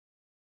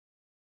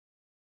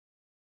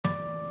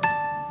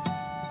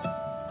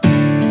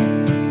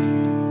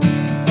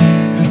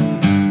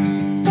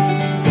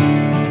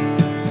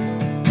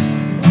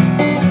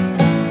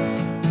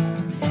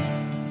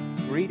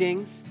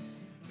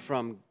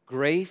from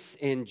Grace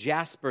in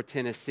Jasper,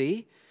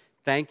 Tennessee.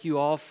 Thank you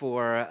all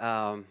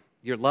for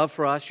your love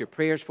for us, your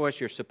prayers for us,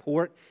 your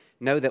support.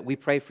 Know that we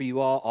pray for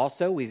you all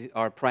also. We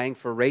are praying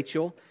for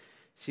Rachel.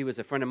 She was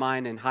a friend of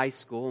mine in high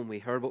school, and we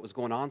heard what was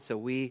going on, so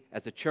we,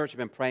 as a church, have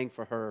been praying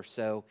for her.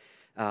 So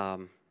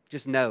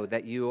just know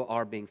that you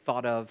are being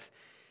thought of,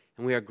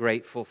 and we are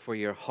grateful for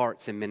your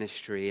hearts and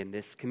ministry in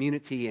this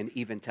community and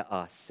even to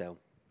us. So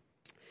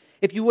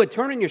if you would,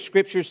 turn in your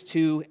scriptures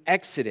to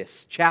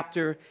Exodus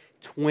chapter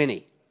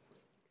 20.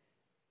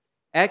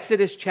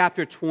 Exodus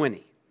chapter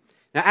 20.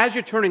 Now, as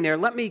you're turning there,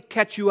 let me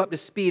catch you up to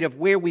speed of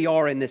where we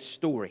are in this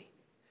story.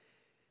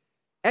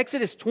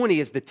 Exodus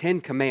 20 is the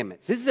Ten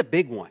Commandments. This is a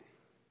big one.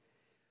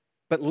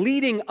 But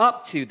leading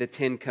up to the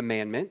Ten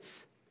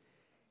Commandments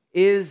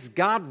is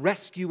God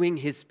rescuing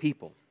His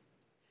people.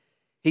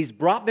 He's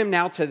brought them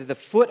now to the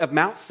foot of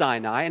Mount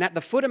Sinai, and at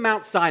the foot of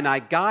Mount Sinai,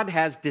 God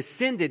has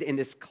descended in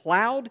this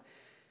cloud.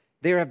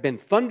 There have been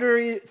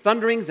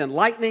thunderings and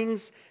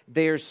lightnings.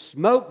 There's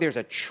smoke. There's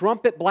a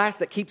trumpet blast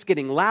that keeps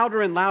getting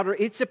louder and louder.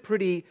 It's a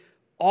pretty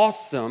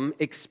awesome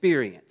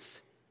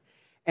experience.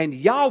 And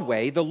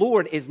Yahweh, the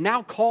Lord, is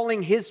now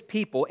calling His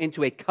people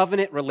into a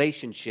covenant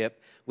relationship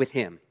with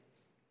Him.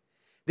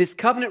 This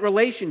covenant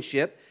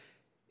relationship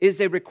is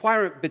a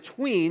requirement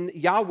between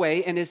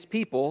Yahweh and His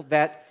people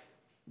that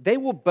they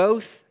will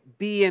both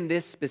be in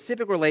this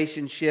specific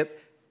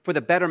relationship for the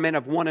betterment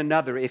of one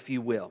another, if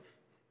you will.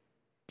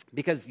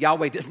 Because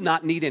Yahweh does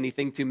not need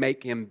anything to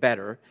make Him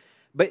better,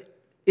 but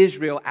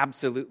Israel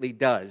absolutely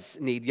does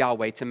need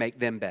Yahweh to make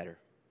them better.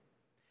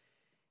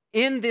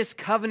 In this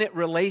covenant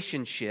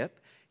relationship,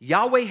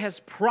 Yahweh has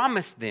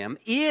promised them,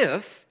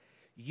 if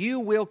you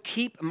will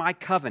keep my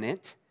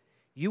covenant,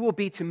 you will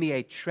be to me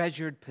a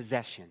treasured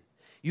possession.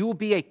 You will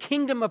be a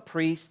kingdom of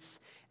priests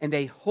and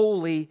a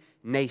holy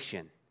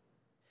nation.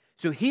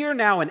 So here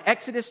now in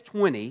Exodus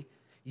 20,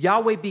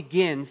 Yahweh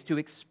begins to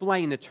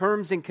explain the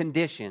terms and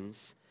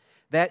conditions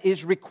that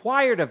is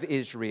required of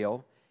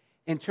Israel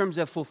in terms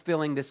of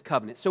fulfilling this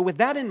covenant. So with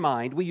that in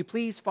mind, will you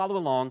please follow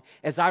along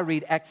as I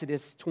read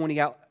Exodus 20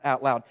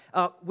 out loud?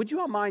 Would you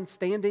all mind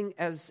standing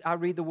as I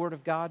read the Word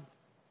of God?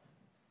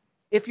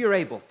 If you're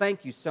able,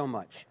 thank you so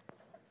much.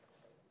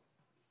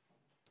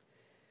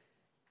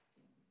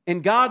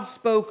 And God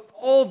spoke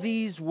all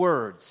these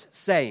words,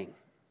 saying,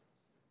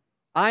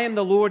 I am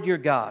the Lord your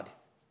God,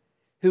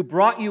 who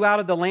brought you out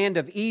of the land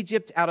of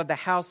Egypt, out of the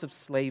house of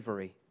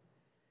slavery.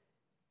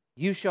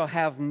 You shall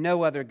have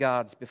no other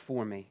gods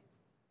before me.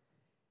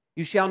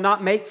 You shall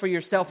not make for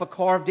yourself a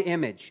carved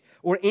image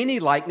or any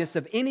likeness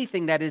of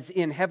anything that is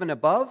in heaven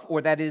above,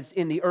 or that is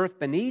in the earth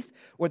beneath,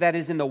 or that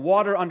is in the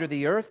water under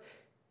the earth.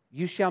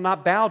 You shall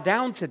not bow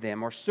down to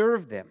them or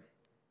serve them.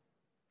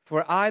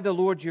 For I, the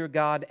Lord your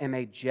God, am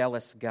a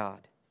jealous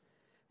God,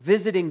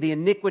 visiting the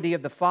iniquity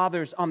of the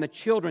fathers on the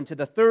children to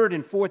the third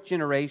and fourth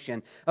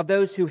generation of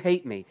those who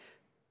hate me,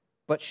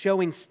 but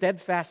showing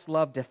steadfast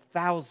love to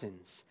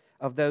thousands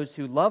of those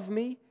who love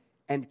me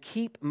and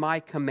keep my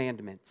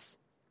commandments.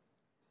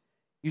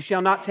 You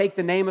shall not take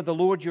the name of the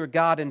Lord your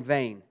God in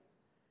vain,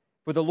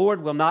 for the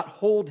Lord will not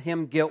hold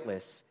him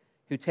guiltless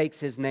who takes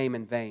His name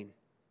in vain.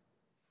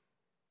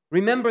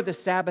 Remember the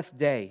Sabbath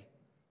day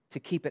to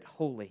keep it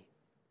holy.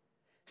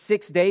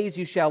 6 days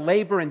you shall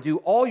labor and do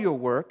all your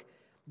work,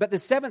 but the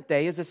seventh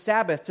day is a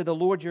Sabbath to the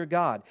Lord your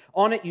God.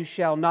 On it you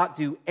shall not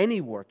do any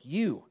work,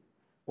 you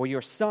or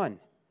your son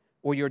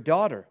or your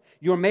daughter,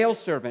 your male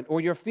servant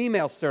or your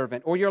female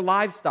servant, or your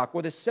livestock,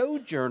 or the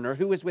sojourner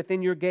who is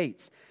within your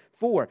gates.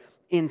 For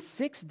in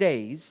 6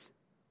 days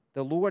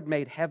the Lord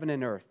made heaven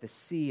and earth, the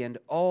sea, and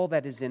all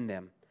that is in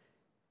them,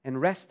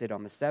 and rested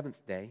on the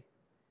seventh day.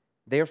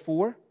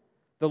 Therefore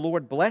the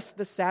Lord blessed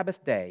the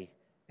Sabbath day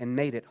and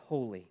made it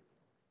holy.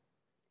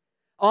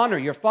 Honor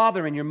your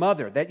father and your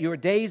mother, that your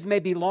days may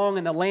be long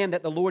in the land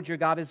that the Lord your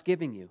God is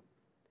giving you.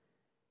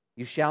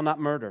 You shall not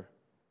murder.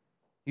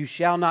 You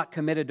shall not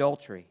commit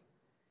adultery.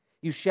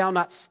 You shall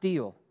not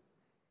steal.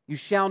 You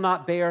shall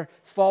not bear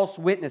false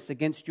witness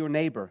against your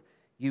neighbor.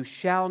 You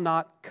shall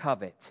not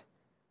covet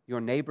your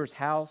neighbor's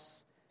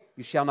house.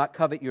 You shall not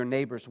covet your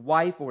neighbor's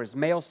wife, or his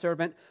male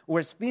servant, or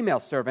his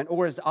female servant,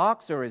 or his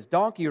ox, or his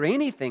donkey, or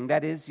anything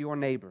that is your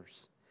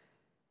neighbor's.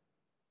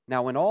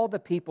 Now when all the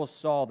people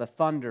saw the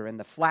thunder and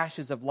the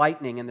flashes of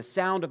lightning and the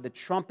sound of the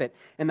trumpet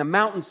and the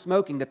mountain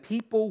smoking, the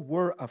people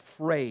were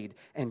afraid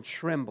and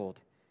trembled,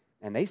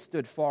 and they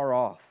stood far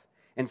off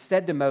and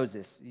said to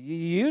Moses,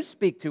 you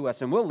speak to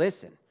us and we'll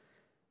listen,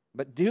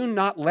 but do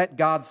not let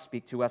God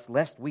speak to us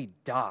lest we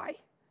die.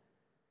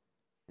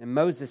 And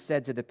Moses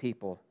said to the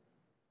people,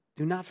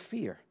 do not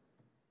fear,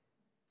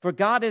 for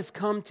God has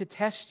come to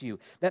test you,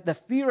 that the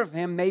fear of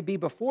Him may be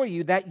before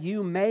you, that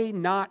you may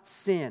not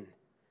sin.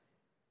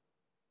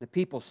 The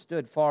people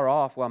stood far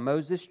off while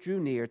Moses drew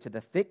near to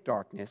the thick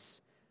darkness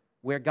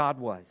where God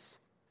was.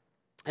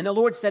 And the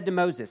Lord said to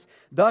Moses,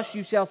 thus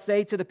you shall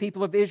say to the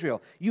people of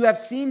Israel, you have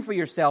seen for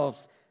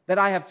yourselves that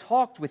I have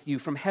talked with you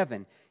from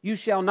heaven. You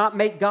shall not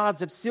make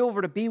gods of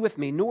silver to be with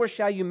me, nor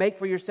shall you make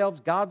for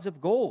yourselves gods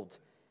of gold.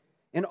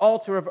 An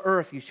altar of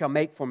earth you shall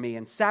make for me,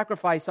 and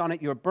sacrifice on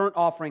it your burnt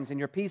offerings and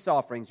your peace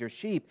offerings, your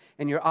sheep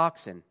and your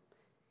oxen.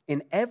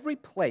 In every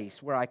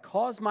place where I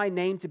cause my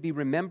name to be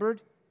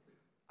remembered,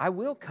 I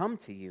will come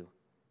to you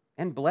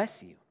and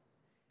bless you.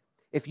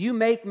 If you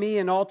make me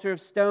an altar of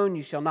stone,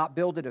 you shall not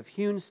build it of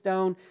hewn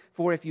stone,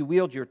 for if you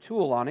wield your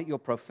tool on it, you'll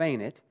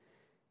profane it.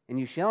 And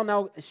you shall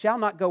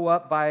not go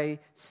up by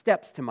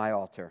steps to my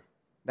altar,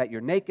 that your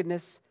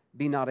nakedness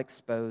be not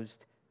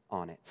exposed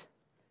on it.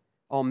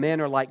 All men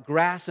are like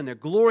grass, and their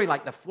glory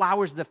like the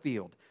flowers of the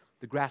field.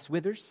 The grass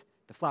withers,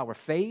 the flower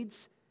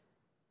fades,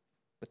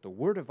 but the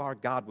word of our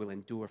God will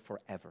endure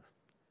forever.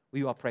 Will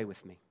you all pray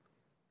with me?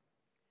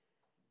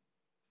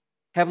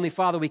 Heavenly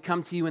Father, we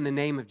come to you in the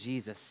name of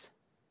Jesus,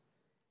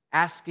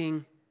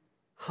 asking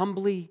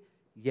humbly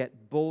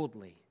yet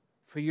boldly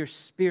for your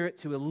Spirit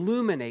to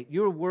illuminate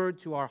your word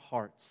to our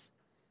hearts.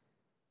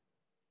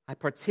 I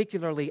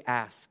particularly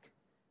ask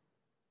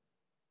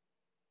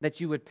that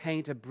you would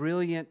paint a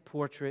brilliant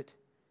portrait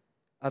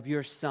of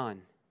your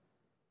Son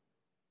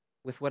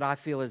with what I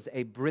feel is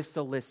a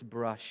bristleless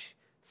brush,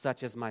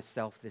 such as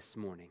myself this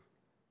morning.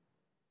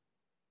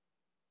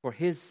 For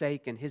his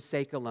sake and his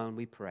sake alone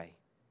we pray.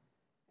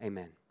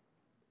 Amen.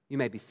 You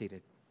may be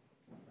seated.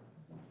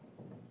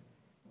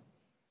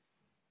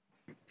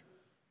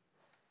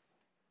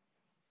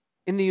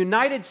 In the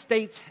United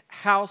States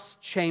House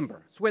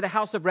chamber, it's where the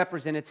House of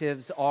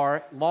Representatives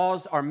are.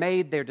 Laws are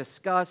made, they're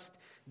discussed,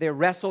 they're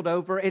wrestled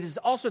over. It is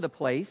also the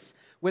place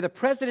where the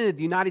President of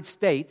the United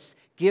States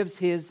gives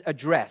his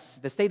address,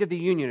 the State of the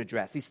Union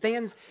address. He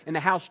stands in the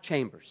House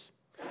chambers.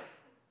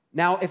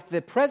 Now, if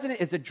the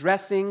President is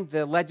addressing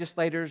the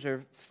legislators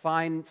or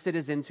fine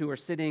citizens who are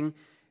sitting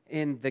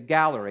in the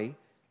gallery,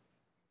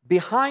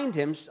 behind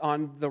him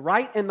on the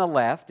right and the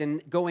left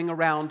and going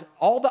around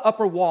all the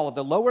upper wall of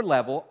the lower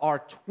level are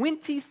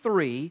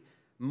 23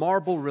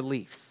 marble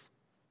reliefs.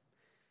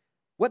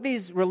 What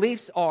these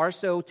reliefs are,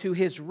 so to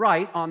his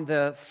right on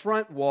the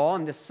front wall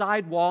and the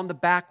side wall and the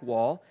back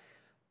wall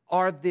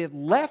are the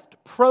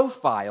left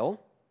profile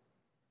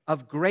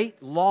of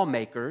great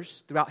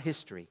lawmakers throughout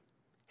history.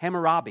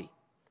 Hammurabi,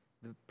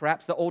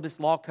 perhaps the oldest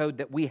law code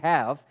that we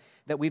have,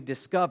 that we've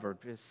discovered,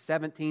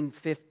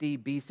 1750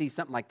 BC,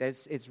 something like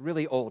that. It's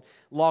really old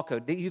law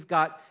code. You've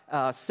got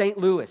St.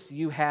 Louis.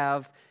 You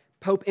have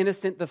Pope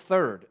Innocent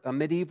III, a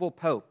medieval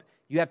pope.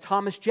 You have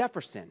Thomas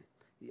Jefferson,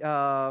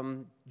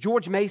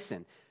 George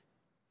Mason.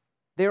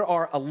 There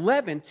are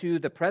 11 to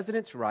the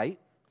president's right,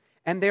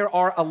 and there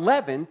are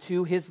 11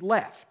 to his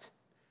left.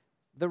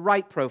 The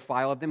right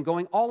profile of them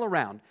going all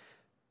around.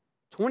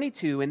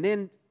 22, and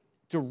then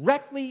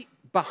directly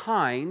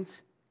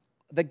behind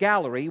the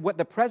gallery, what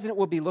the president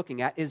will be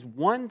looking at is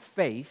one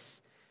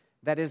face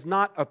that is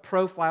not a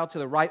profile to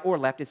the right or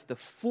left. It's the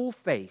full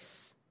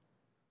face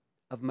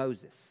of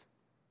Moses.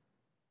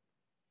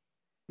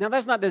 Now,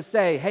 that's not to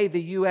say, hey,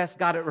 the U.S.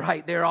 got it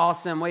right. They're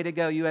awesome. Way to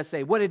go,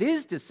 USA. What it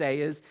is to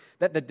say is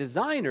that the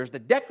designers, the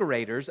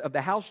decorators of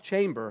the House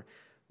chamber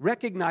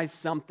recognize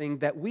something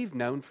that we've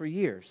known for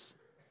years.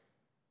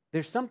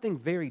 There's something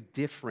very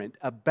different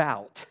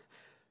about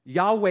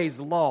Yahweh's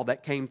law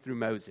that came through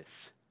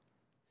Moses.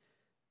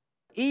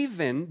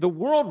 Even the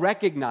world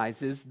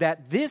recognizes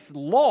that this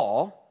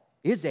law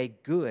is a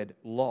good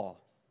law.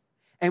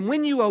 And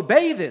when you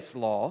obey this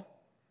law,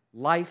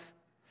 life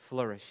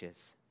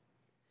flourishes.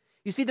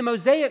 You see, the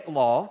Mosaic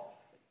law,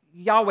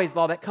 Yahweh's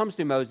law that comes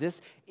through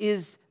Moses,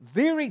 is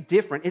very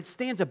different. It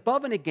stands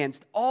above and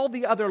against all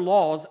the other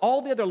laws,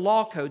 all the other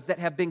law codes that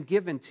have been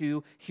given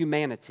to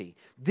humanity.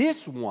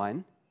 This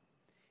one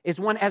is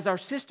one, as our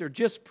sister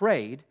just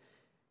prayed,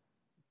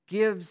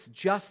 gives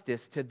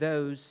justice to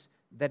those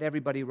that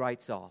everybody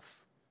writes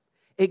off.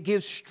 It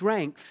gives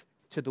strength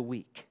to the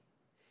weak.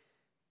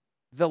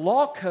 The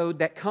law code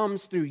that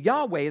comes through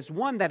Yahweh is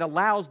one that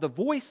allows the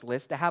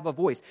voiceless to have a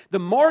voice, the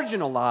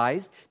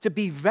marginalized to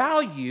be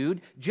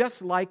valued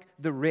just like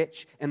the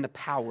rich and the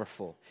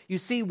powerful. You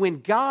see, when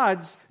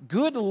God's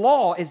good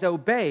law is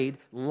obeyed,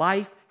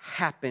 life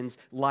happens,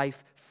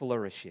 life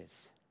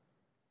flourishes.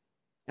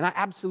 And I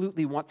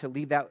absolutely want to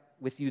leave that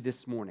with you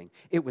this morning.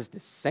 It was the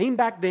same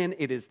back then,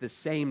 it is the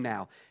same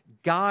now.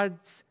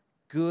 God's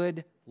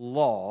good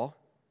law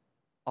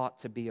ought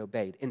to be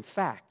obeyed. In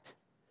fact,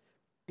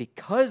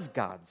 because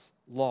God's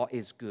law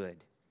is good,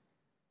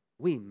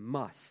 we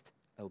must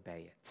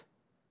obey it.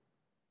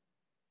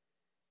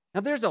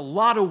 Now, there's a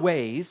lot of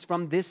ways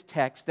from this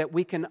text that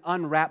we can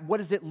unwrap what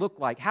does it look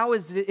like? How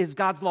is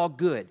God's law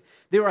good?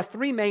 There are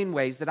three main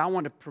ways that I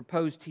want to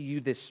propose to you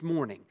this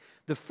morning.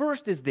 The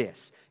first is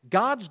this: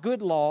 God's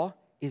good law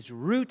is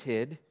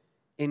rooted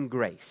in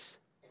grace.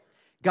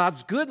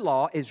 God's good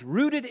law is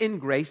rooted in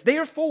grace,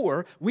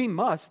 therefore we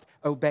must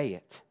obey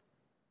it.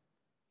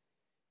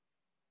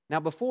 Now,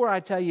 before I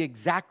tell you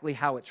exactly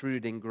how it's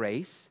rooted in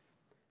grace,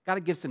 I've got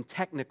to give some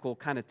technical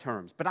kind of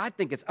terms, but I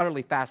think it's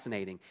utterly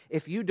fascinating.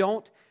 If you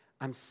don't,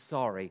 I'm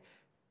sorry.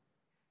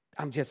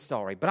 I'm just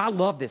sorry, but I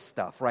love this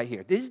stuff right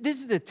here. This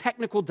is the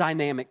technical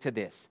dynamic to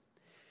this.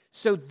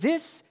 So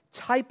this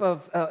type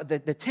of,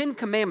 the 10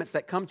 commandments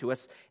that come to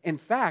us, in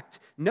fact,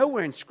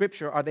 nowhere in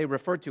Scripture are they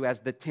referred to as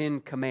the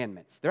 10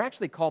 commandments. They're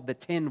actually called the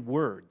 10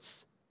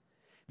 words.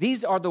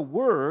 These are the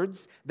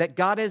words that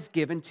God has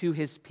given to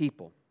His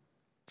people.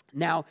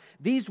 Now,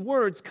 these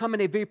words come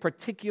in a very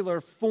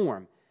particular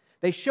form.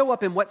 They show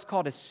up in what's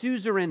called a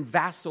suzerain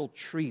vassal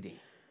treaty.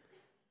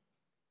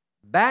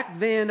 Back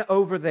then,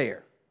 over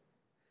there,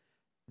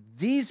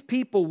 these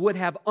people would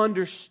have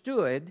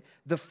understood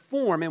the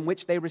form in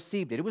which they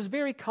received it. It was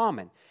very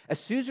common. A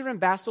suzerain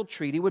vassal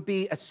treaty would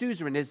be, a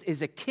suzerain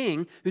is a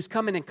king who's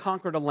come in and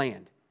conquered a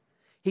land.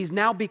 He's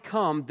now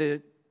become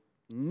the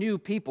new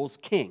people's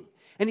king.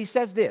 And he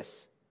says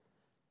this,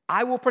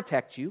 I will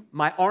protect you.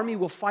 My army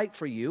will fight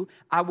for you.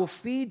 I will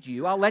feed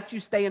you. I'll let you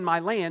stay in my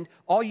land.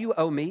 All you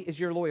owe me is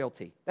your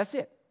loyalty. That's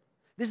it.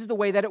 This is the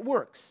way that it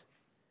works.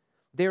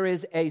 There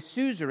is a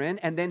suzerain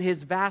and then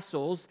his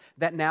vassals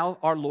that now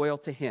are loyal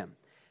to him.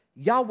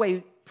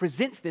 Yahweh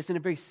presents this in a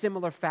very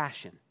similar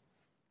fashion.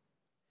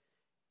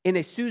 In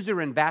a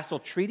suzerain vassal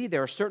treaty,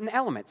 there are certain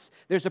elements.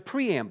 There's a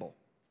preamble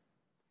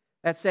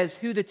that says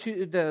who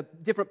the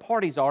different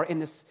parties are in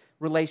this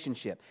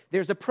relationship.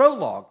 There's a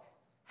prologue,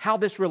 how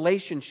this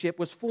relationship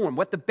was formed,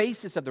 what the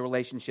basis of the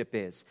relationship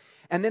is.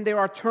 And then there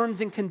are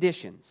terms and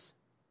conditions.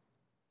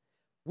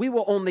 We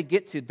will only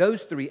get to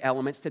those three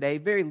elements today,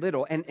 very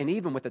little, and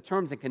even with the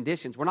terms and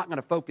conditions, we're not going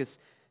to focus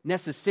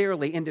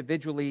necessarily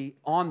individually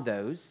on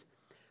those.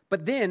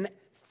 But then,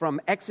 from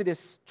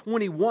Exodus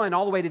 21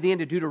 all the way to the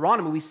end of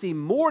Deuteronomy, we see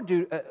more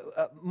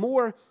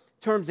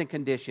terms and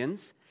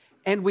conditions,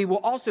 and we will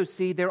also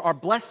see there are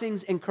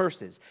blessings and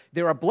curses.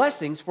 There are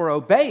blessings for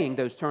obeying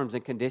those terms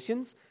and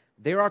conditions.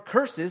 There are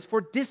curses for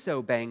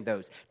disobeying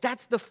those.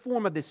 That's the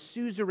form of the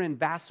suzerain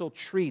vassal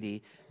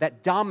treaty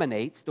that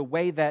dominates the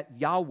way that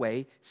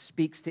Yahweh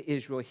speaks to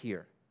Israel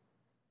here.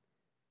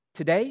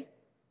 Today,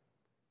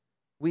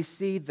 we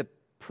see the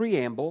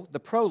preamble, the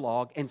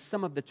prologue, and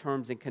some of the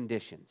terms and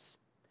conditions.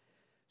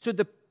 So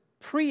the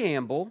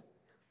preamble,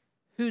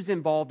 who's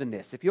involved in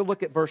this? If you'll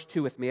look at verse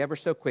 2 with me ever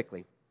so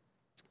quickly.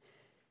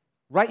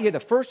 Right here, the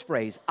first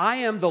phrase, I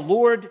am the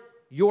Lord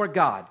your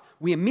God.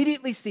 We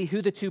immediately see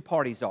who the two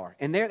parties are.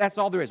 And that's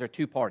all there is, are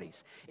two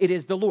parties. It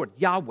is the Lord,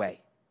 Yahweh,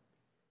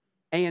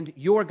 and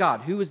your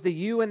God. Who is the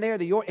you in there?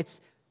 The your? It's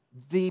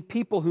the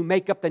people who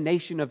make up the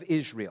nation of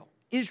Israel,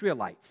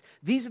 Israelites.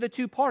 These are the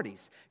two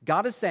parties.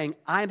 God is saying,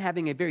 I'm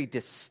having a very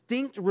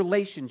distinct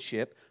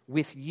relationship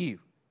with you.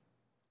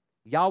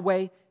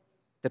 Yahweh,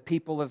 the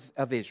people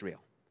of Israel.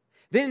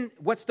 Then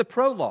what's the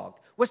prologue?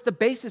 What's the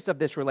basis of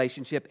this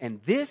relationship?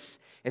 And this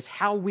is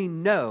how we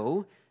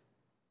know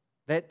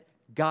that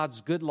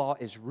God's good law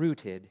is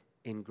rooted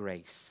in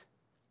grace.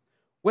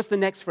 What's the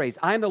next phrase?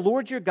 I am the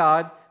Lord your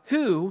God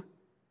who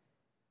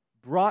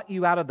brought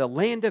you out of the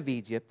land of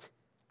Egypt,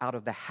 out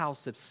of the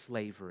house of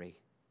slavery.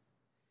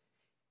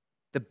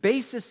 The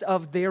basis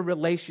of their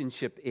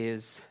relationship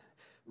is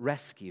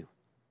rescue.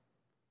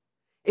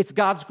 It's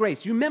God's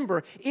grace. You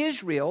remember,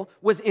 Israel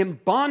was in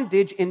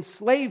bondage, in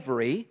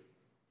slavery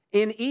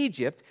in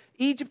Egypt.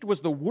 Egypt was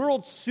the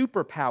world's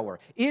superpower.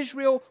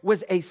 Israel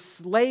was a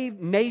slave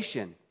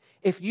nation.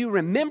 If you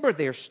remember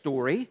their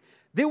story,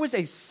 there was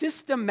a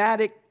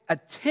systematic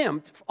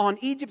attempt on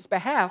Egypt's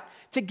behalf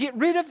to get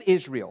rid of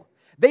Israel.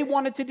 They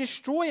wanted to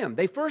destroy them.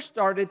 They first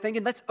started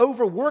thinking, let's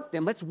overwork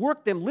them. Let's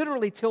work them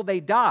literally till they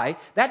die.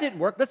 That didn't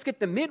work. Let's get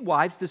the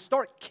midwives to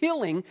start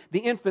killing the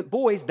infant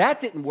boys. That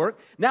didn't work.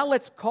 Now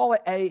let's call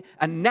it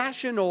a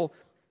national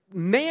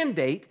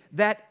mandate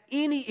that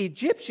any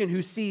Egyptian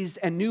who sees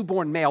a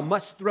newborn male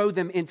must throw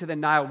them into the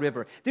Nile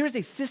River. There is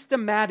a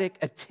systematic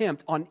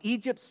attempt on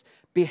Egypt's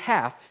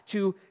behalf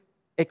to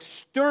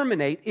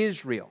exterminate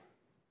Israel.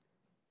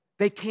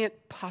 They can't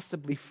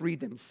possibly free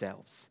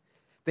themselves.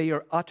 They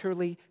are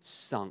utterly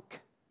sunk.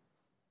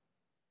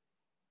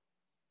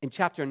 In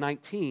chapter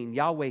 19,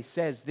 Yahweh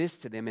says this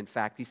to them. In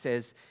fact, he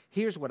says,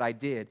 here's what I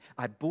did.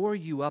 I bore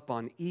you up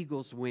on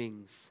eagle's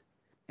wings,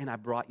 and I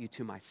brought you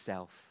to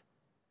myself.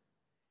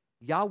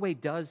 Yahweh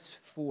does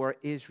for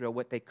Israel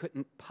what they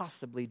couldn't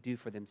possibly do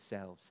for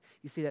themselves.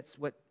 You see, that's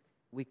what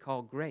we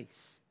call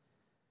grace.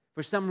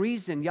 For some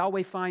reason,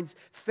 Yahweh finds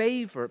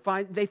favor.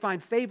 They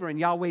find favor in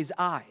Yahweh's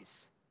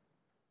eyes.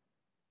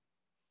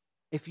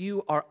 If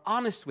you are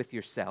honest with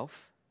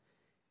yourself,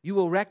 you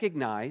will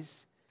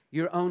recognize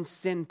your own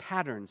sin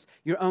patterns,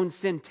 your own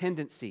sin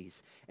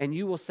tendencies, and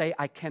you will say,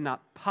 I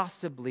cannot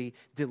possibly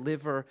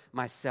deliver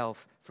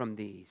myself from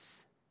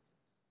these.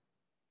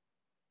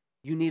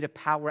 You need a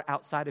power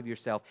outside of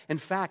yourself. In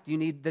fact, you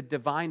need the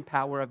divine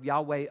power of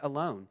Yahweh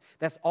alone.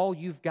 That's all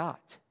you've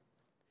got.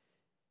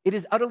 It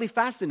is utterly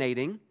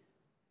fascinating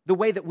the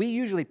way that we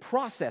usually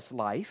process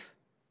life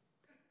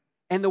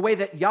and the way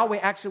that Yahweh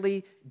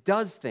actually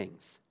does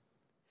things.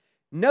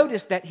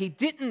 Notice that he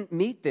didn't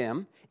meet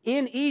them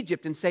in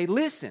Egypt and say,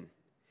 listen,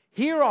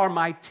 here are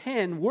my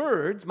 10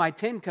 words, my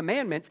 10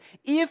 commandments.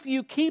 If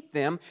you keep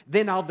them,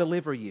 then I'll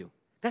deliver you.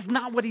 That's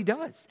not what he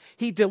does.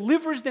 He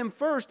delivers them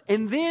first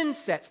and then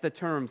sets the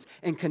terms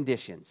and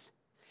conditions.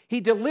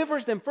 He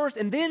delivers them first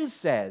and then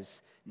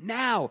says,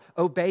 Now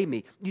obey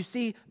me. You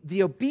see,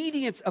 the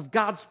obedience of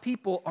God's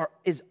people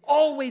is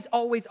always,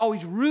 always,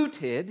 always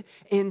rooted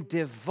in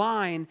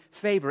divine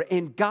favor,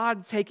 in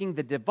God taking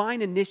the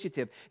divine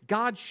initiative,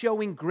 God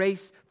showing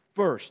grace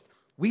first.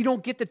 We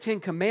don't get the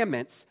 10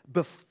 Commandments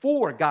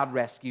before God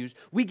rescues.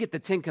 We get the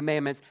 10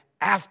 Commandments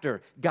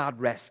after God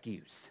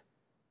rescues.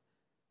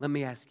 Let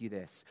me ask you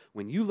this.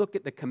 When you look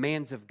at the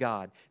commands of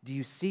God, do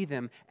you see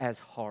them as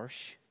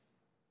harsh?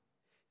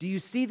 Do you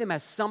see them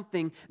as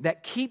something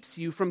that keeps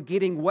you from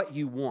getting what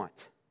you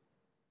want?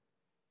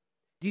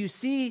 Do you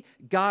see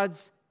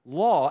God's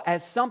law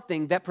as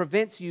something that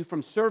prevents you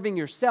from serving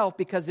yourself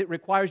because it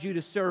requires you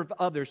to serve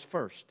others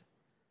first?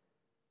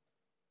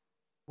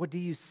 Or do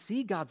you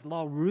see God's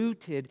law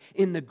rooted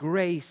in the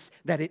grace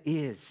that it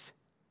is?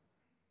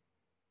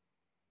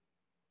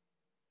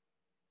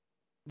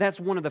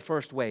 That's one of the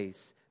first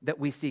ways that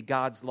we see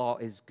God's law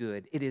is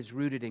good. It is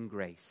rooted in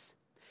grace.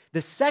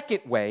 The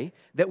second way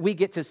that we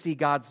get to see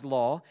God's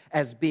law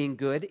as being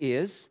good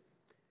is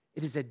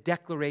it is a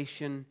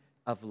declaration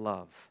of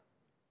love.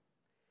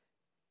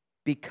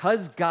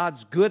 Because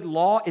God's good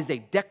law is a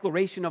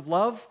declaration of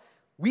love,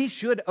 we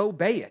should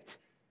obey it.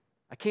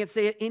 I can't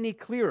say it any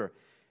clearer,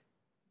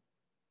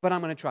 but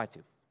I'm going to try to.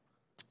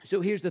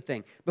 So here's the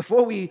thing.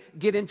 Before we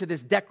get into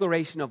this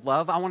declaration of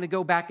love, I want to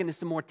go back into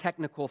some more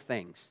technical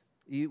things.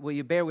 Will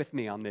you bear with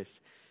me on this?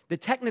 The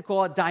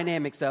technical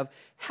dynamics of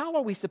how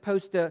are we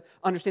supposed to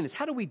understand this?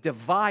 How do we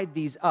divide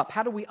these up?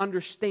 How do we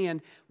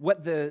understand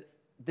what the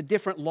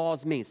different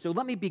laws mean? So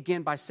let me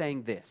begin by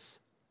saying this.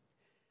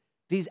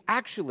 These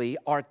actually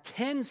are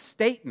 10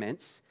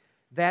 statements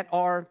that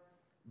are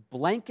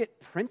blanket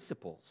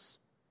principles.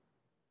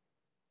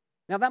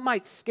 Now that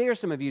might scare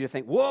some of you to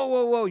think,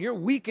 whoa, you're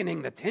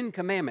weakening the 10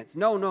 Commandments.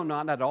 No,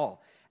 not at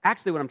all.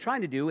 Actually, what I'm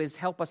trying to do is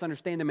help us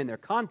understand them in their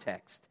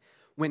context.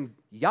 When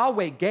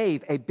Yahweh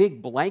gave a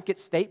big blanket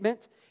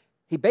statement,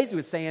 he basically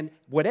was saying,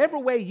 whatever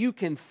way you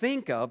can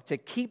think of to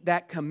keep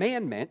that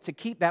commandment, to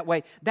keep that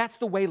way, that's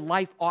the way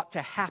life ought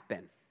to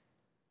happen.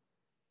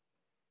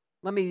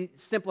 Let me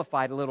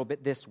simplify it a little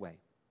bit this way.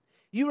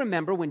 You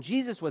remember when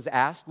Jesus was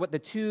asked what the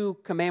 2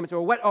 commandments,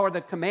 or what are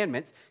the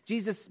commandments,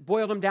 Jesus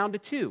boiled them down to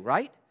 2,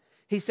 right?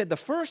 He said the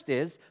first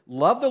is,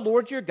 love the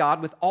Lord your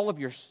God with all of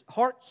your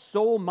heart,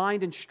 soul,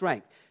 mind, and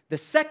strength. The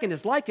second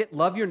is like it,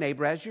 love your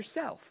neighbor as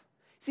yourself.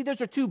 See,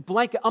 those are 2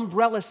 blanket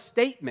umbrella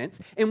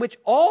statements in which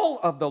all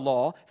of the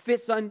law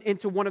fits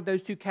into one of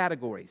those 2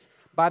 categories.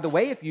 By the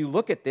way, if you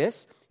look at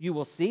this, you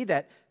will see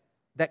that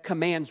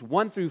commands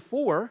 1 through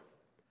 4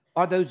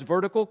 are those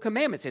vertical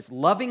commandments. It's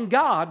loving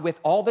God with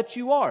all that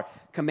you are.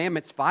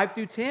 Commandments 5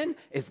 through 10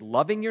 is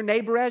loving your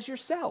neighbor as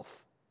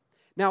yourself.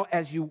 Now,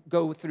 as you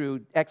go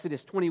through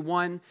Exodus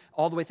 21,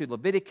 all the way through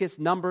Leviticus,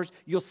 Numbers,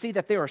 you'll see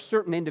that there are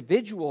certain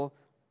individual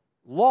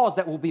laws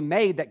that will be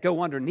made that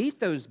go underneath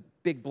those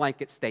big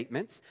blanket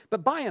statements,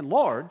 but by and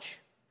large,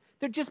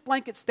 they're just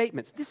blanket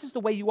statements. This is the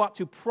way you ought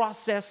to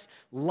process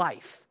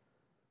life.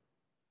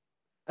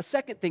 A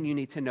second thing you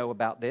need to know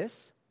about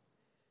this,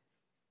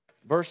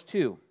 verse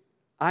 2,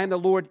 I am the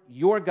Lord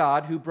your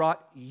God who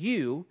brought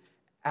you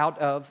out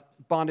of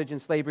bondage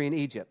and slavery in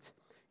Egypt.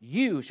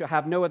 You shall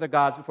have no other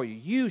gods before you.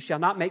 You shall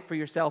not make for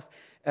yourself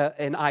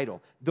an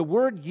idol. The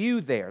word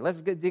you there,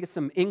 let's get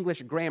some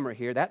English grammar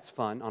here. That's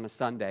fun on a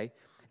Sunday.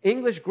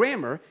 English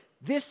grammar,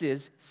 this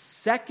is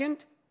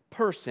second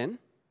person,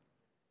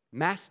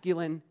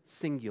 masculine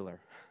singular.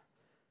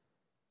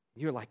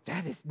 You're like,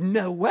 that is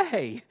no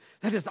way.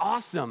 That is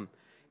awesome.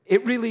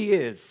 It really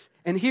is.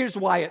 And here's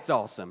why it's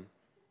awesome.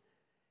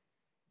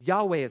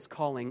 Yahweh is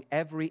calling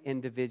every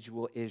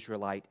individual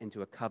Israelite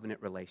into a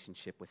covenant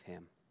relationship with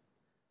him.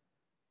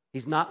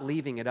 He's not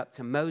leaving it up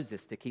to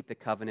Moses to keep the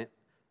covenant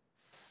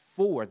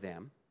for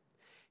them.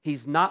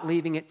 He's not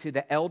leaving it to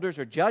the elders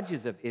or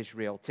judges of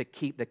Israel to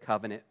keep the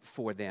covenant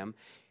for them.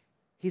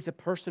 He's a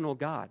personal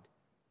God.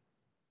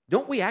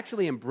 Don't we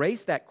actually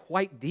embrace that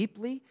quite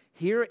deeply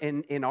here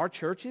in our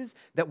churches,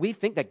 that we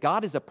think that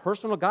God is a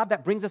personal God?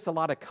 That brings us a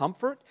lot of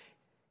comfort.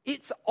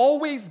 It's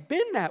always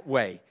been that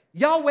way.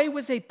 Yahweh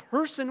was a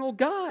personal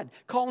God,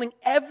 calling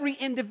every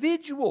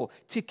individual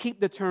to keep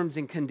the terms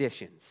and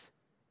conditions.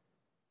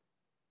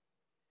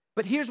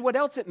 But here's what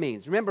else it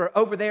means. Remember,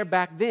 over there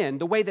back then,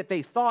 the way that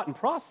they thought and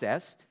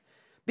processed,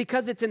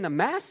 because it's in the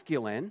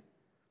masculine,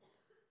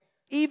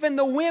 even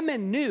the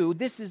women knew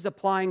this is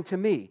applying to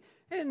me.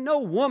 And no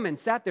woman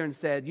sat there and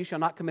said, you shall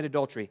not commit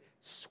adultery.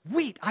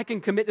 Sweet, I can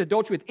commit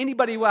adultery with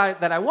anybody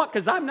that I want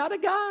because I'm not a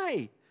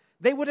guy.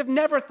 They would have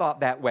never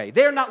thought that way.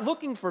 They're not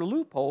looking for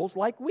loopholes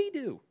like we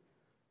do.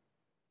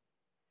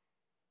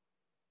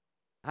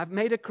 I've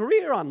made a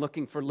career on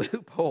looking for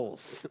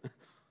loopholes.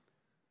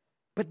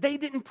 But they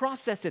didn't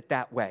process it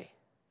that way.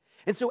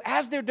 And so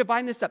as they're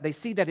dividing this up, they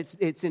see that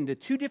it's into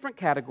 2 different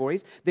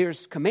categories.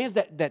 There's commands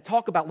that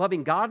talk about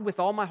loving God with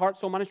all my heart,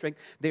 soul, mind, and strength.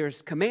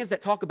 There's commands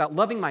that talk about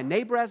loving my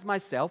neighbor as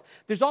myself.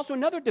 There's also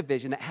another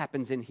division that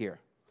happens in here.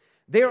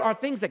 There are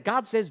things that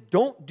God says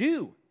don't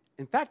do.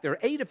 In fact, there are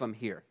 8 of them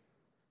here.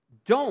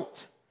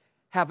 Don't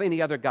have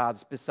any other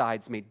gods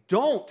besides me.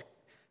 Don't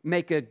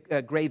make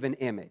a graven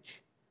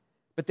image.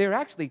 But there are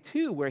actually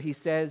two where he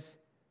says,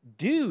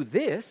 do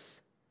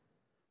this,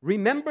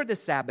 remember the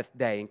Sabbath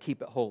day and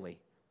keep it holy.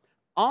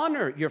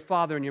 Honor your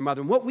father and your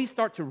mother. And what we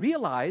start to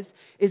realize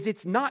is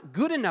it's not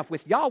good enough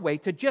with Yahweh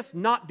to just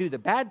not do the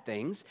bad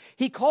things.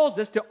 He calls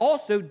us to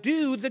also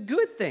do the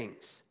good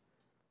things.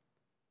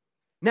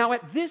 Now,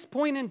 at this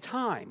point in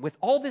time, with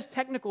all this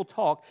technical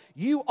talk,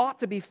 you ought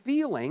to be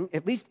feeling,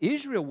 at least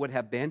Israel would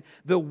have been,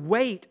 the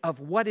weight of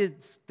what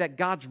is that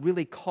God's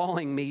really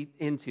calling me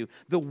into,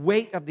 the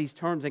weight of these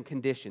terms and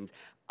conditions.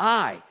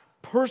 I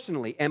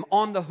personally am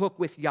on the hook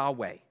with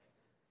Yahweh.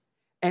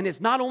 And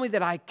it's not only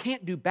that I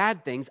can't do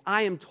bad things,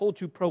 I am told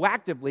to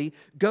proactively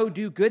go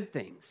do good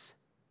things.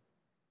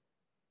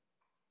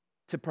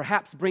 To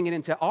perhaps bring it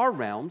into our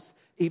realms,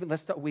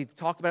 we've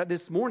talked about it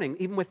this morning,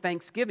 even with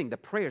Thanksgiving, the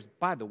prayers.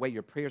 By the way,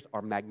 your prayers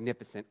are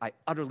magnificent. I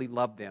utterly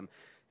love them.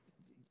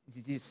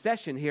 The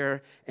session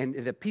here and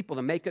the people,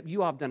 the makeup,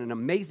 you all have done an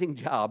amazing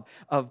job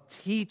of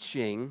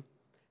teaching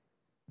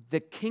the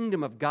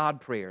kingdom of God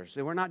prayers.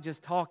 So we're not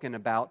just talking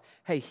about,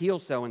 hey, heal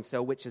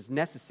so-and-so, which is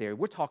necessary.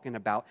 We're talking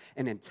about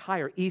an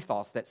entire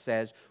ethos that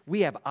says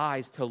we have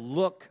eyes to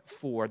look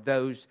for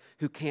those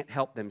who can't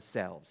help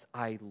themselves.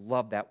 I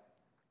love that.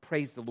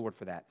 Praise the Lord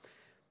for that.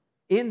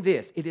 In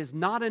this, it is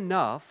not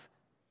enough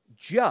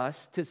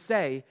just to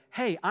say,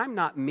 hey, I'm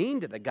not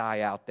mean to the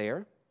guy out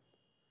there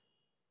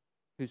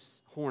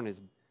whose horn is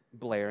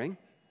blaring.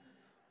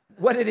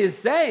 What it is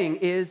saying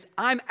is,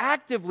 I'm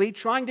actively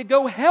trying to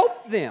go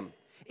help them.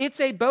 It's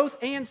a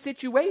both-and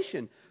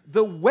situation.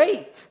 The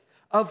weight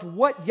of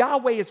what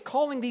Yahweh is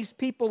calling these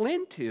people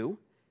into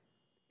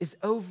is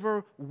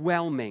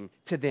overwhelming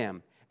to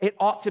them. It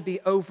ought to be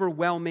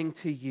overwhelming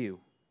to you.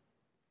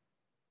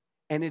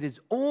 And it is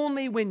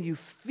only when you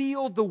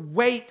feel the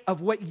weight of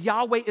what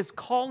Yahweh is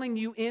calling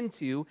you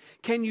into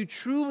can you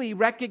truly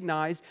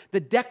recognize the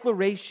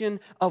declaration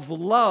of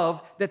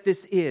love that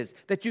this is,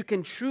 that you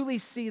can truly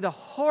see the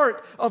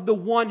heart of the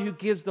one who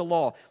gives the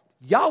law.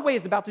 Yahweh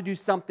is about to do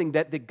something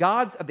that the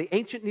gods of the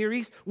ancient Near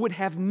East would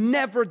have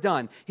never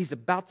done. He's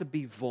about to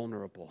be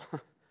vulnerable.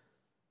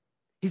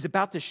 He's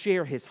about to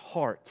share his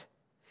heart.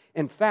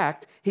 In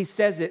fact, he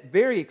says it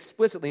very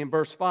explicitly in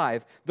verse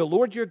 5, the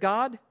Lord your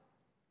God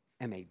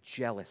am a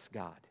jealous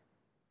God.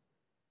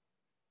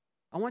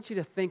 I want you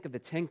to think of the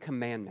Ten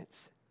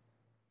Commandments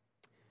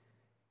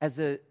as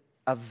a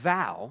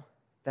vow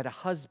that a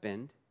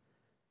husband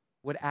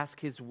would ask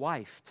his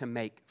wife to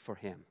make for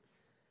him.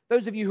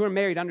 Those of you who are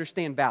married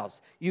understand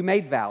vows. You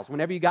made vows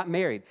whenever you got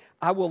married.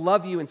 I will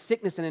love you in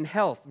sickness and in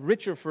health,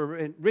 rich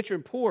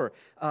and poor,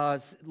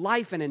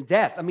 life and in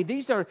death. I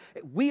mean,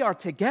 we are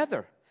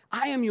together.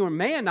 I am your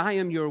man, I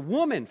am your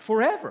woman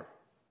forever.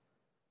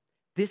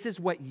 This is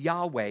what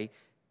Yahweh,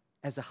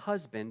 as a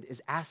husband,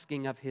 is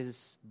asking of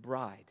his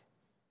bride.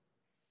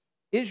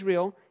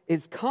 Israel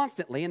is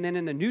constantly, and then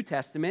in the New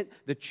Testament,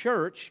 the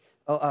church,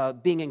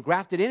 being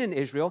engrafted in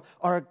Israel,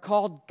 are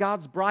called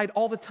God's bride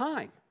all the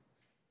time.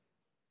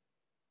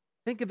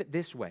 Think of it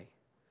this way.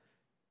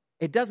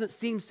 It doesn't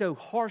seem so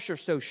harsh or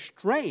so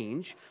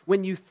strange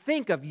when you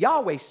think of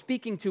Yahweh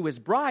speaking to his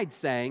bride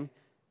saying,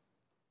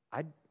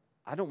 I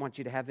don't want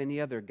you to have any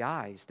other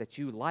guys that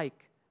you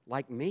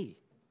like me.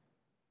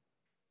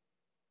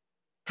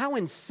 How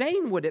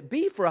insane would it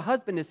be for a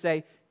husband to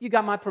say, you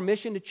got my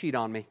permission to cheat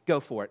on me,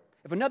 go for it.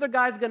 If another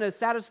guy's going to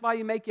satisfy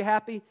you, make you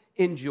happy,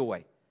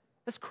 enjoy.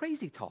 That's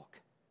crazy talk.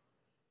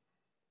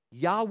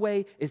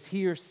 Yahweh is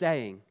here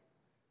saying,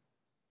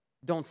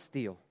 don't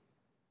steal.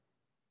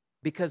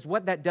 Because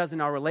what that does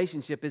in our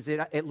relationship is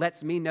it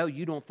lets me know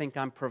you don't think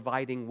I'm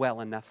providing well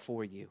enough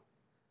for you.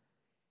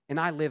 And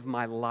I live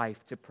my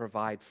life to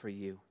provide for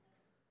you.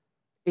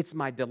 It's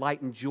my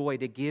delight and joy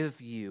to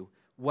give you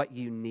what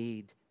you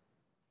need.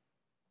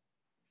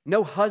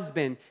 No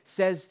husband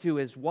says to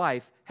his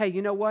wife, hey,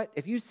 you know what?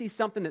 If you see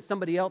something that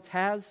somebody else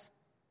has,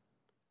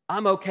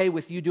 I'm okay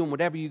with you doing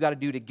whatever you got to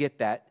do to get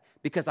that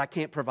because I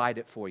can't provide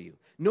it for you.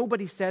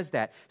 Nobody says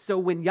that. So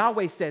when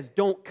Yahweh says,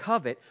 don't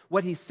covet,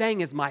 what he's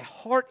saying is my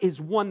heart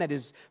is one that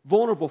is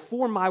vulnerable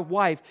for my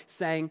wife,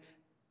 saying,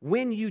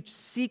 when you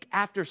seek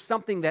after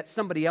something that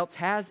somebody else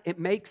has, it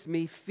makes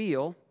me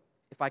feel,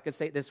 if I could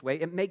say it this way,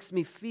 it makes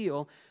me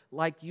feel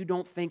like you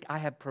don't think I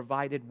have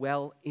provided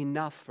well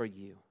enough for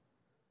you.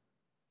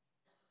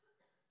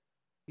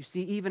 You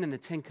see, even in the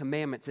Ten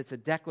Commandments, it's a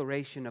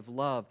declaration of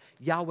love,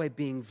 Yahweh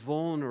being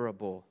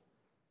vulnerable.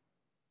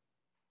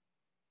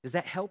 Does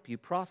that help you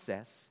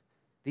process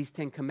these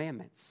 10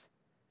 commandments?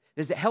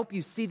 Does it help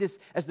you see this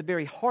as the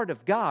very heart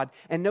of God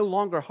and no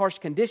longer harsh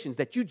conditions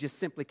that you just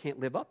simply can't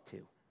live up to?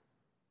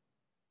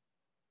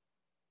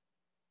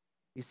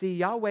 You see,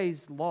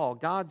 Yahweh's law,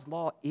 God's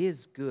law,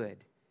 is good.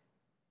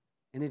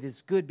 And it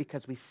is good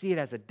because we see it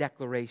as a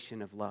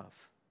declaration of love.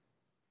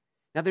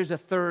 Now, there's a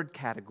third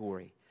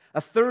category,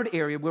 a third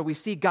area where we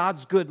see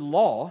God's good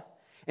law,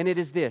 and it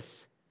is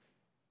this.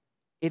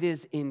 It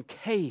is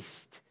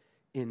encased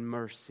in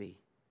mercy.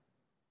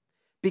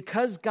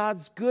 Because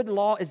God's good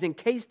law is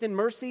encased in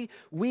mercy,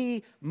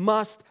 we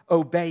must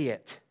obey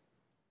it.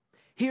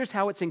 Here's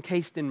how it's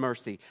encased in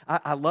mercy.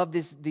 I love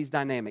these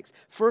dynamics.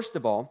 First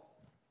of all,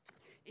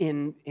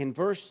 in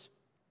verse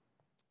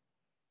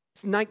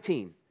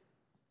 19.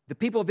 The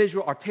people of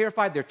Israel are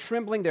terrified, they're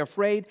trembling, they're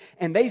afraid,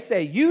 and they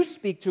say, you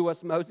speak to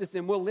us, Moses,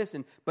 and we'll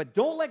listen, but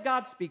don't let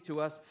God speak to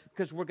us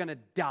because we're going to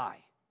die.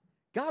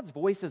 God's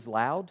voice is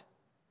loud,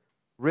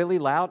 really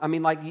loud. I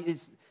mean,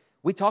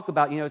 we talk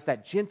about, it's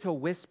that gentle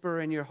whisper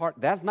in your heart.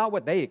 That's not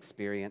what they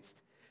experienced.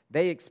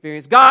 They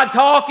experienced God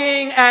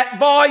talking at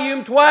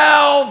volume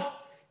 12,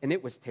 and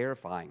it was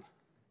terrifying.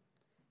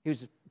 He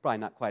was probably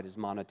not quite as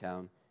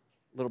monotone,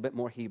 a little bit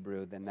more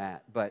Hebrew than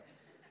that, but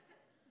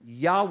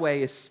Yahweh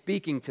is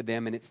speaking to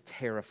them, and it's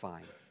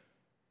terrifying.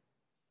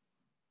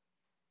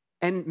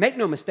 And make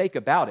no mistake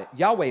about it,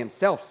 Yahweh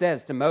himself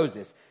says to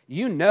Moses,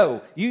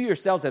 you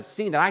yourselves have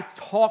seen that I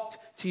talked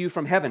to you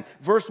from heaven.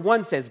 Verse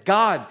 1 says,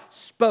 God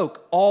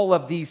spoke all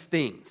of these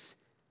things.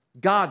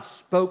 God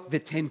spoke the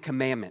 10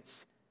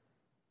 commandments.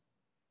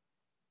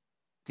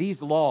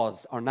 These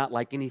laws are not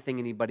like anything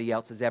anybody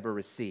else has ever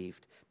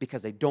received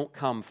because they don't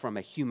come from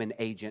a human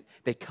agent.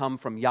 They come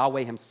from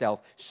Yahweh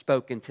himself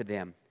spoken to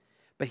them.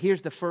 But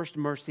here's the first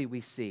mercy we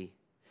see.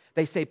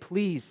 They say,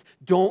 please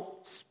don't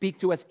speak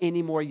to us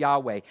anymore,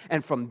 Yahweh.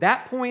 And from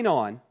that point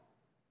on,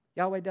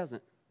 Yahweh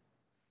doesn't.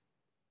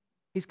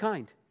 He's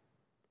kind.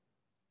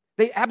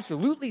 They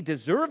absolutely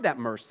deserve that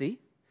mercy.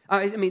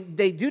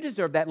 They do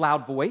deserve that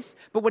loud voice,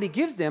 but what he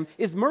gives them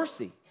is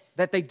mercy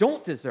that they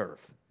don't deserve.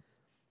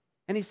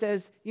 And he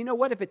says, you know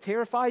what? If it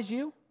terrifies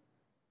you,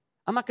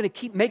 I'm not going to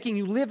keep making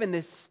you live in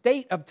this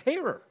state of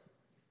terror.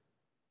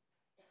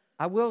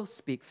 I will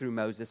speak through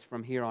Moses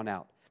from here on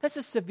out. That's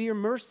a severe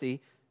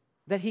mercy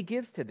that he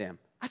gives to them.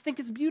 I think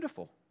it's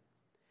beautiful.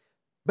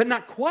 But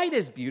not quite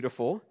as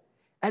beautiful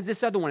as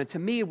this other one. And to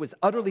me, it was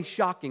utterly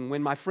shocking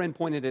when my friend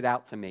pointed it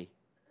out to me.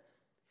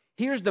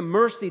 Here's the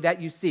mercy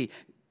that you see.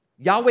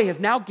 Yahweh has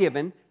now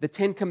given the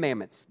 10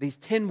 commandments, these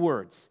 10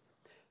 words.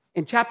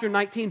 In chapter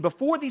 19,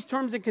 before these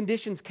terms and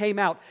conditions came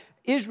out,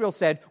 Israel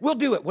said, we'll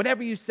do it,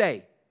 whatever you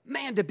say.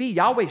 Man, to be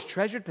Yahweh's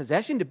treasured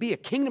possession, to be a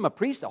kingdom of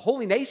priests, a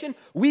holy nation,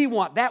 we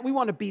want that. We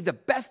want to be the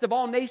best of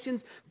all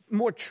nations,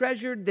 more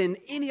treasured than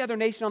any other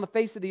nation on the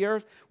face of the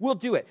earth. We'll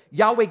do it.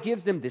 Yahweh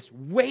gives them this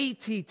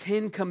weighty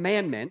 10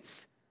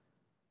 commandments.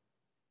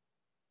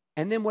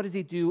 And then what does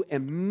he do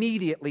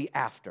immediately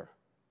after?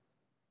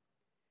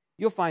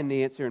 You'll find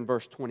the answer in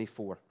verse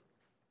 24.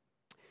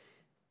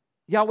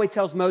 Yahweh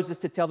tells Moses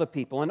to tell the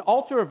people, an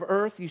altar of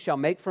earth you shall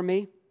make for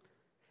me,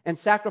 and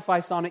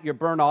sacrifice on it your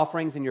burnt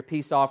offerings and your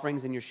peace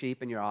offerings and your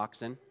sheep and your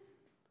oxen.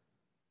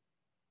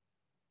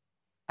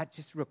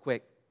 Just real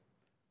quick,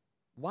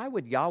 why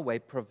would Yahweh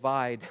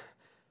provide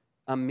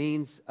a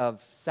means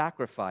of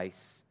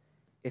sacrifice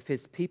if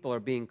his people are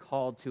being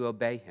called to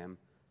obey him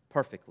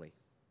perfectly?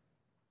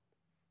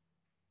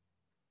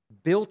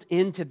 Built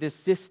into this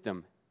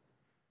system,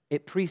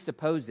 it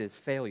presupposes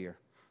failure.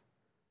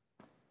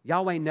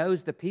 Yahweh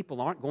knows the people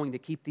aren't going to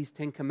keep these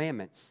 10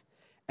 commandments.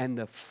 And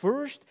the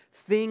first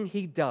thing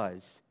he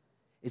does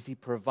is he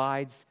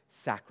provides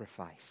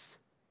sacrifice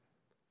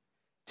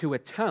to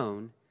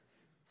atone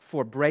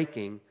for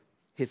breaking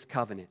his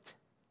covenant.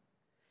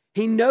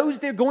 He knows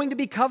they're going to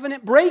be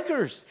covenant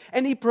breakers,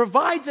 and he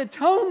provides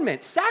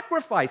atonement,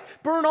 sacrifice,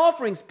 burnt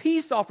offerings,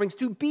 peace offerings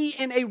to be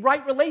in a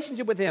right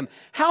relationship with him.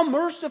 How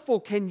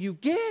merciful can you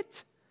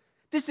get?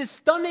 This is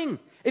stunning.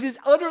 It is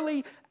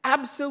utterly,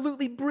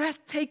 absolutely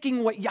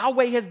breathtaking what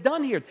Yahweh has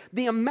done here.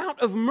 The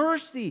amount of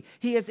mercy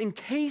he has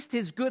encased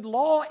his good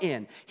law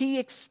in. He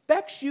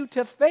expects you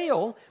to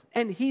fail,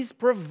 and he's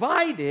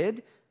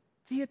provided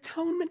the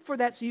atonement for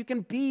that so you can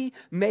be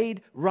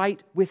made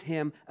right with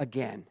him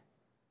again.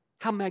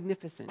 How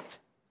magnificent.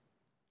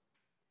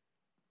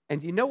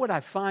 And you know what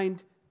I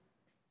find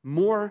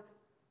more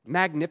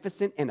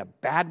magnificent in a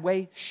bad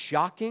way,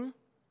 shocking?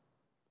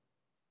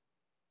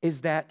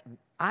 Is that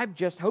I've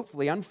just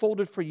hopefully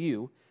unfolded for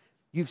you.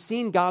 You've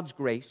seen God's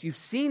grace. You've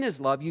seen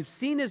his love. You've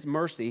seen his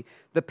mercy.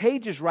 The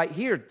pages right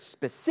here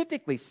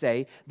specifically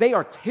say they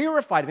are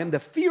terrified of him. The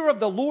fear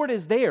of the Lord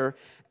is there.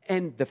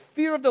 And the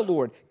fear of the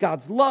Lord,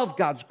 God's love,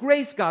 God's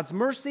grace, God's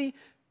mercy,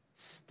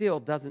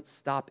 still doesn't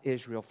stop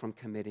Israel from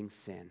committing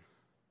sin.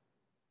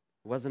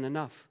 It wasn't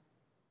enough.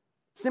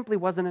 Simply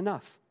wasn't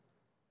enough.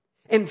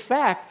 In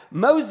fact,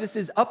 Moses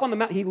is up on the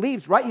mountain. He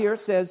leaves right here.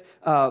 It says,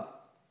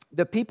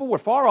 the people were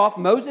far off.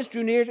 Moses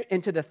drew near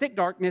into the thick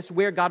darkness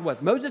where God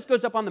was. Moses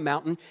goes up on the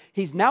mountain.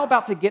 He's now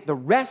about to get the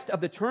rest of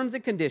the terms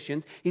and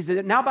conditions. He's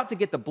now about to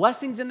get the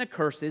blessings and the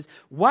curses.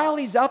 While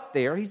he's up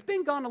there, he's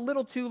been gone a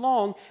little too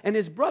long, and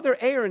his brother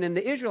Aaron and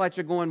the Israelites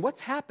are going,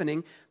 what's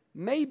happening?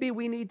 Maybe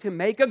we need to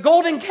make a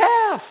golden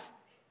calf.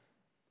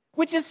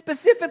 Which is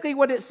specifically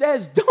what it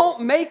says.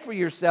 Don't make for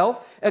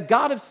yourself a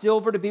god of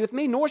silver to be with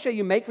me, nor shall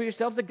you make for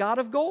yourselves a god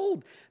of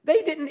gold.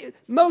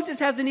 Moses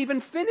hasn't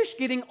even finished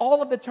getting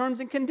all of the terms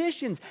and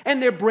conditions,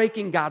 and they're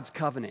breaking God's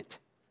covenant.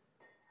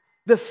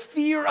 The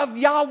fear of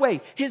Yahweh,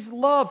 his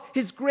love,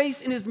 his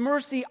grace, and his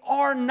mercy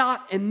are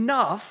not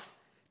enough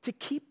to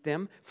keep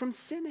them from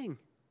sinning.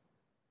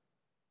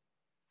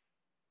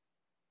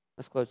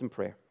 Let's close in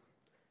prayer.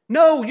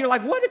 No, you're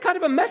like, what kind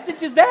of a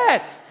message is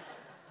that?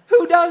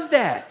 Who does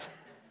that?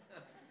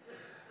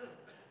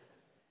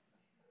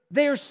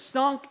 They're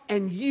sunk,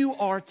 and you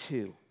are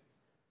too.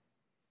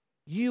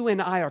 You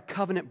and I are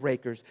covenant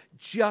breakers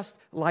just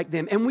like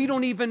them. And we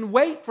don't even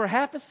wait for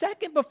half a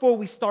second before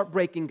we start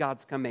breaking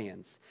God's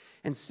commands.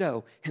 And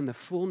so, in the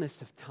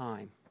fullness of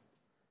time,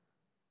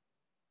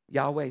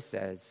 Yahweh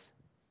says,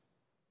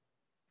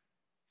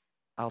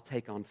 I'll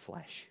take on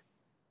flesh.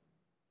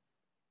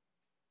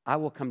 I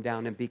will come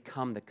down and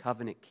become the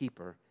covenant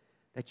keeper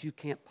that you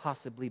can't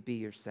possibly be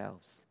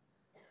yourselves.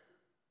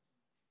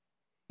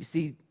 You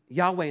see,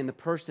 Yahweh, in the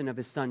person of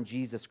his Son,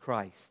 Jesus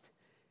Christ,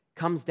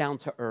 comes down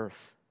to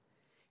earth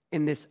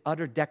in this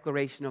utter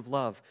declaration of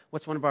love.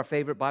 What's one of our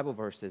favorite Bible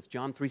verses?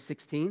 John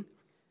 3:16.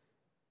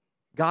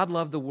 God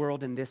loved the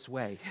world in this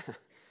way.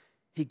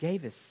 He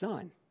gave his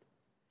Son.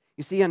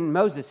 You see, in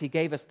Moses, he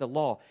gave us the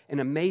law, an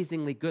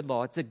amazingly good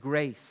law. It's a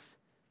grace.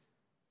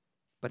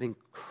 But in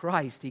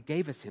Christ, he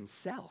gave us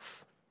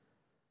himself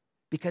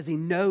because he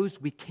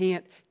knows we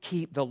can't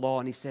keep the law,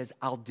 and he says,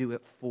 I'll do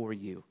it for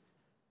you.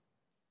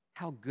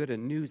 How good a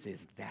news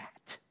is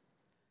that?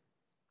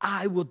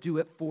 I will do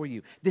it for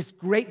you. This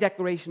great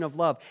declaration of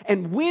love.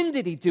 And when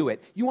did he do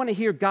it? You want to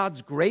hear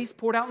God's grace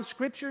poured out in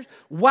Scriptures?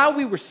 While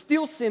we were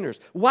still sinners,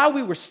 while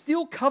we were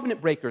still covenant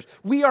breakers,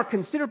 we are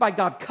considered by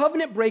God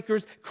covenant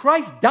breakers.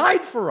 Christ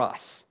died for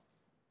us,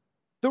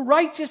 the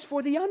righteous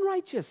for the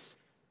unrighteous.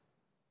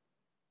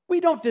 We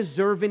don't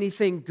deserve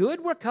anything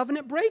good. We're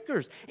covenant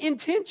breakers.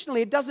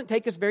 Intentionally, it doesn't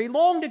take us very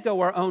long to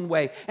go our own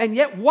way. And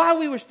yet, while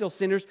we were still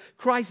sinners,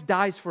 Christ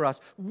dies for us.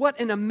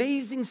 What an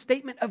amazing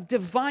statement of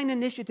divine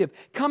initiative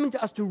coming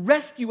to us to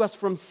rescue us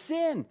from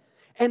sin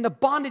and the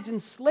bondage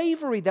and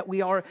slavery that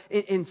we are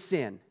in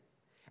sin.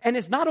 And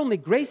it's not only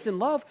grace and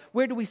love.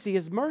 Where do we see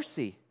his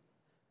mercy?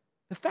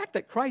 The fact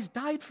that Christ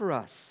died for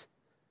us.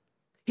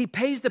 He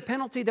pays the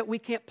penalty that we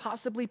can't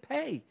possibly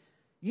pay.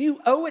 You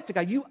owe it to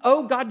God. You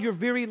owe God your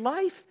very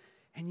life,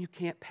 and you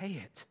can't pay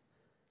it.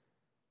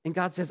 And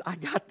God says, I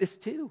got this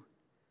too.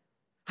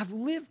 I've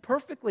lived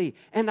perfectly,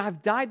 and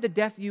I've died the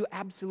death you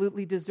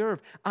absolutely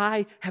deserve.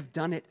 I have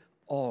done it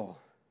all.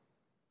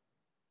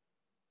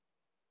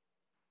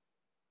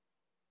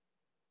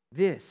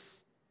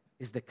 This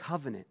is the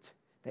covenant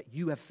that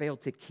you have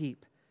failed to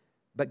keep,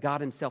 but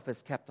God himself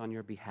has kept on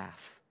your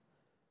behalf.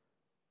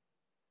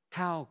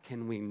 How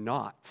can we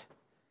not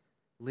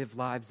live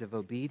lives of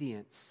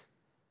obedience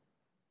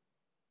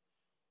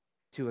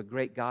to a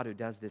great God who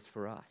does this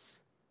for us?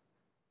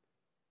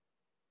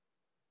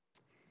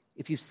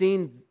 If you've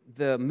seen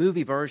the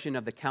movie version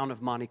of The Count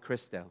of Monte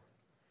Cristo,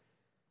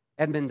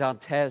 Edmond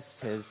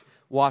Dantes has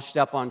washed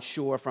up on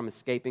shore from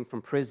escaping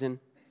from prison,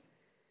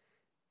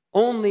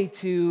 only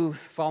to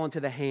fall into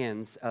the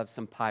hands of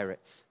some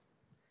pirates.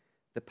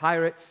 The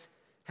pirates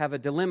have a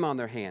dilemma on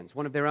their hands.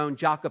 One of their own,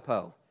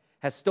 Jacopo,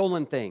 has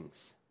stolen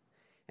things.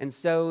 And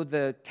so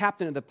the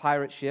captain of the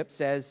pirate ship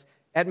says,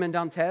 Edmond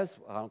Dantes,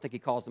 well, I don't think he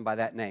calls him by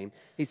that name.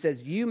 He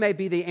says, you may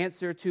be the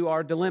answer to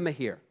our dilemma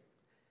here.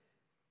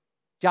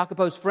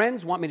 Jacopo's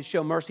friends want me to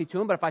show mercy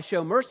to him, but if I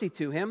show mercy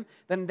to him,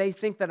 then they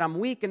think that I'm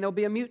weak and there'll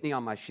be a mutiny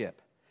on my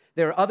ship.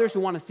 There are others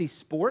who want to see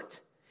sport,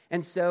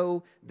 and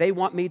so they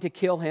want me to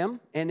kill him,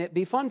 and it'd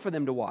be fun for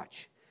them to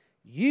watch.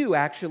 You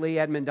actually,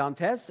 Edmond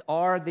Dantes,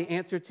 are the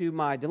answer to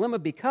my dilemma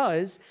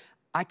because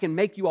I can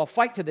make you all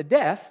fight to the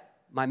death.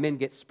 My men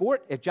get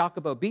sport. If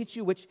Jacopo beats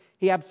you, which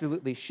he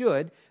absolutely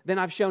should, then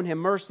I've shown him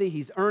mercy.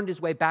 He's earned his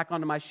way back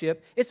onto my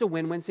ship. It's a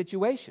win-win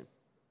situation.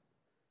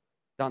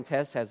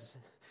 Dantes has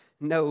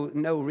no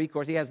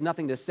recourse. He has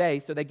nothing to say.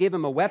 So they give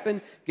him a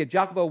weapon, give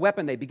Jacopo a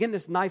weapon. They begin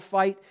this knife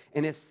fight,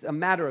 and it's a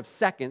matter of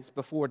seconds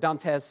before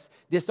Dantes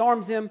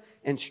disarms him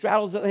and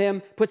straddles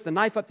him, puts the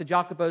knife up to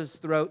Jacopo's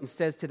throat, and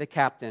says to the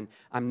captain,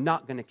 I'm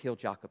not going to kill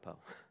Jacopo.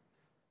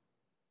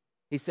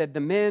 He said, the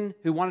men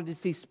who wanted to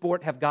see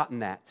sport have gotten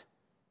that.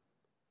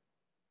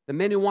 The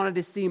men who wanted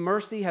to see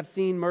mercy have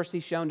seen mercy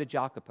shown to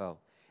Jacopo.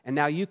 And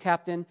now you,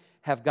 Captain,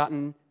 have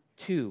gotten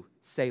 2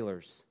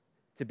 sailors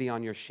to be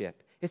on your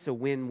ship. It's a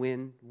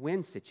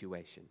win-win-win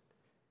situation.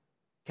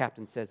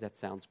 Captain says, that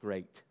sounds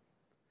great.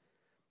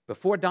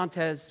 Before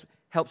Dantes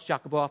helps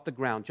Jacopo off the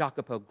ground,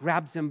 Jacopo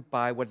grabs him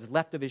by what is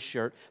left of his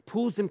shirt,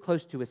 pulls him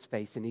close to his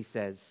face, and he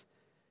says,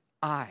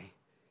 I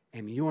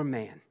am your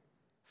man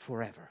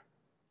forever.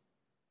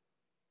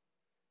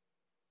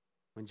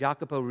 When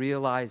Jacopo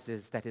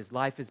realizes that his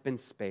life has been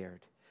spared,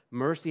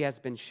 mercy has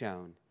been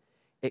shown,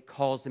 it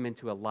calls him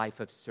into a life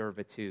of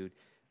servitude,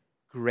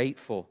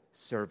 grateful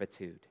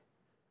servitude.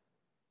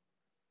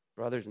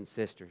 Brothers and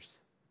sisters,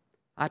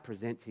 I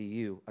present to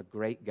you a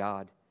great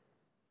God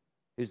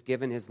who's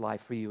given his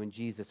life for you in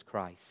Jesus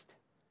Christ.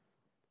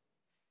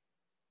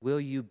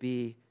 Will you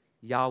be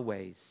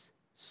Yahweh's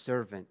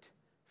servant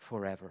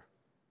forever?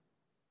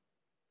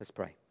 Let's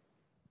pray.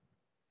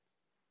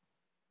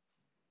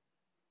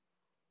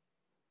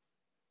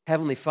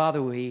 Heavenly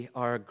Father, we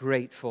are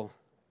grateful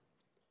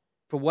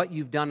for what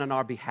you've done on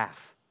our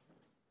behalf.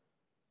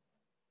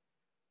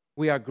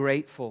 We are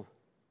grateful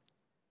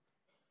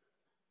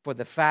for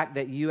the fact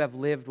that you have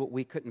lived what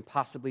we couldn't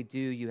possibly do.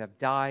 You have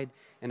died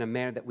in a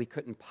manner that we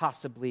couldn't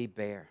possibly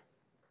bear.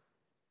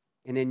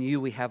 And in you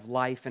we have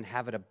life and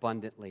have it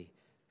abundantly.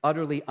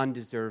 utterly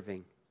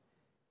undeserving.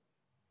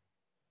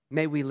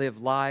 May we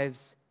live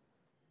lives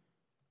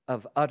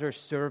of utter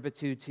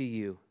servitude to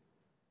you,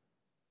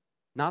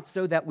 not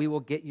so that we will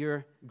get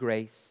your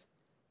grace,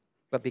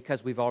 but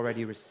because we've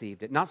already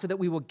received it. Not so that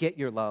we will get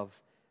your love,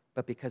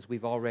 but because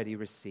we've already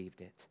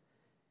received it.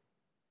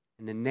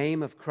 In the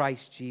name of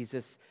Christ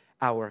Jesus,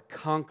 our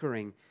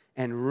conquering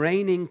and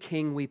reigning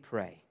King, we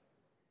pray.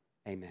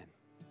 Amen.